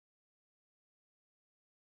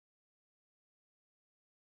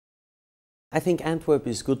I think Antwerp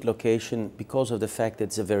is a good location because of the fact that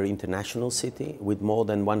it's a very international city with more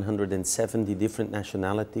than 170 different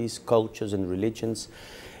nationalities, cultures and religions.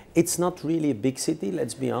 It's not really a big city,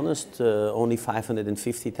 let's be honest, only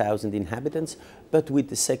 550,000 inhabitants, but with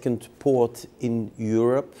the second port in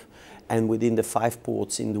Europe and within the 5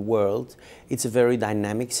 ports in the world, it's a very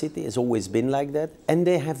dynamic city, it's always been like that, and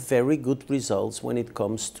they have very good results when it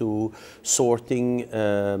comes to sorting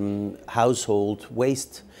household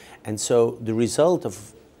waste. And so the result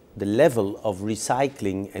of the level of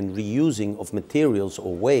recycling and reusing of materials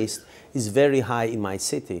or waste is very high in my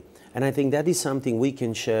city. And I think that is something we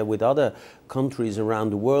can share with other countries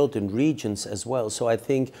around the world and regions as well. So I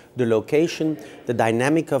think the location, the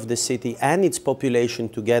dynamic of the city and its population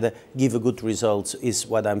together give a good results is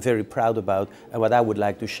what I'm very proud about and what I would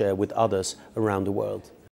like to share with others around the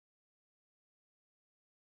world.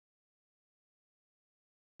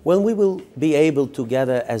 When we will be able to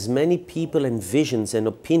gather as many people and visions and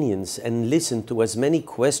opinions and listen to as many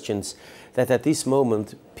questions that at this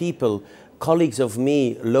moment people, colleagues of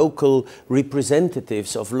me, local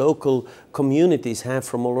representatives of local communities have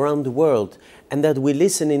from all around the world, and that we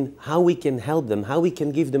listen in how we can help them, how we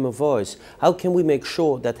can give them a voice, how can we make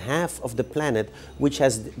sure that half of the planet, which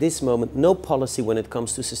has at this moment no policy when it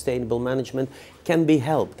comes to sustainable management, can be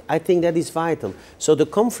helped. I think that is vital. So the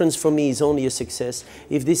conference for me is only a success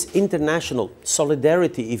if this international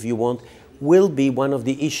solidarity, if you want, will be one of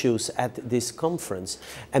the issues at this conference.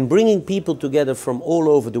 And bringing people together from all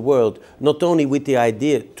over the world, not only with the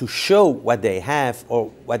idea to show what they have or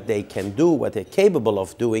what they can do, what they're capable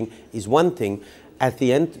of doing, is one thing. At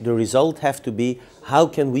the end, the result has to be, how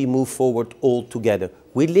can we move forward all together?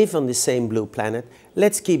 We live on the same blue planet.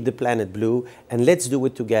 Let's keep the planet blue and let's do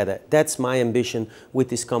it together. That's my ambition with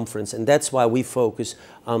this conference, and that's why we focus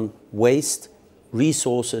on waste,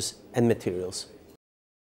 resources and materials.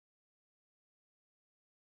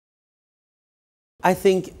 I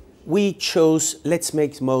think we chose, let's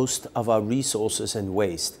make most of our resources and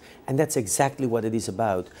waste. And that's exactly what it is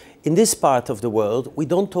about. In this part of the world, we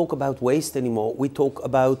don't talk about waste anymore, we talk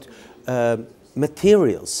about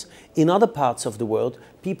materials. In other parts of the world,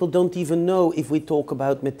 people don't even know, if we talk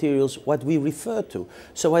about materials, what we refer to.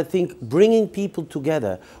 So I think bringing people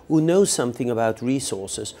together who know something about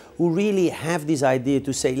resources, who really have this idea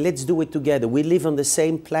to say, let's do it together, we live on the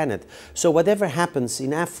same planet. So whatever happens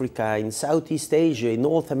in Africa, in Southeast Asia, in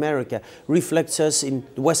North America, reflects us in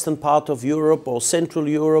the western part of Europe or Central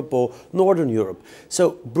Europe or Northern Europe.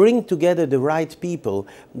 So bring together the right people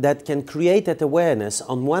that can create that awareness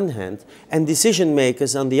on one hand, and decision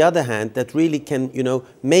makers on the other hand that really can,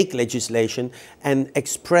 make legislation and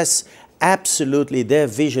express absolutely their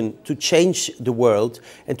vision to change the world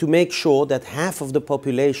and to make sure that half of the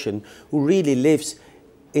population who really lives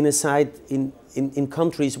in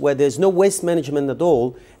countries where there's no waste management at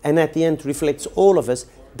all and at the end reflects all of us,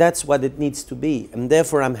 that's what it needs to be. And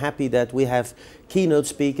therefore I'm happy that we have keynote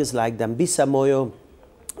speakers like Dambisa Moyo,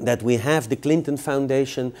 that we have the Clinton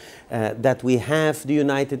Foundation, that we have the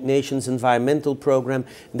United Nations Environmental Programme,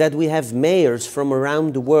 that we have mayors from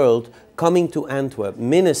around the world coming to Antwerp,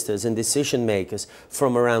 ministers and decision makers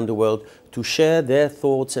from around the world to share their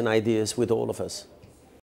thoughts and ideas with all of us.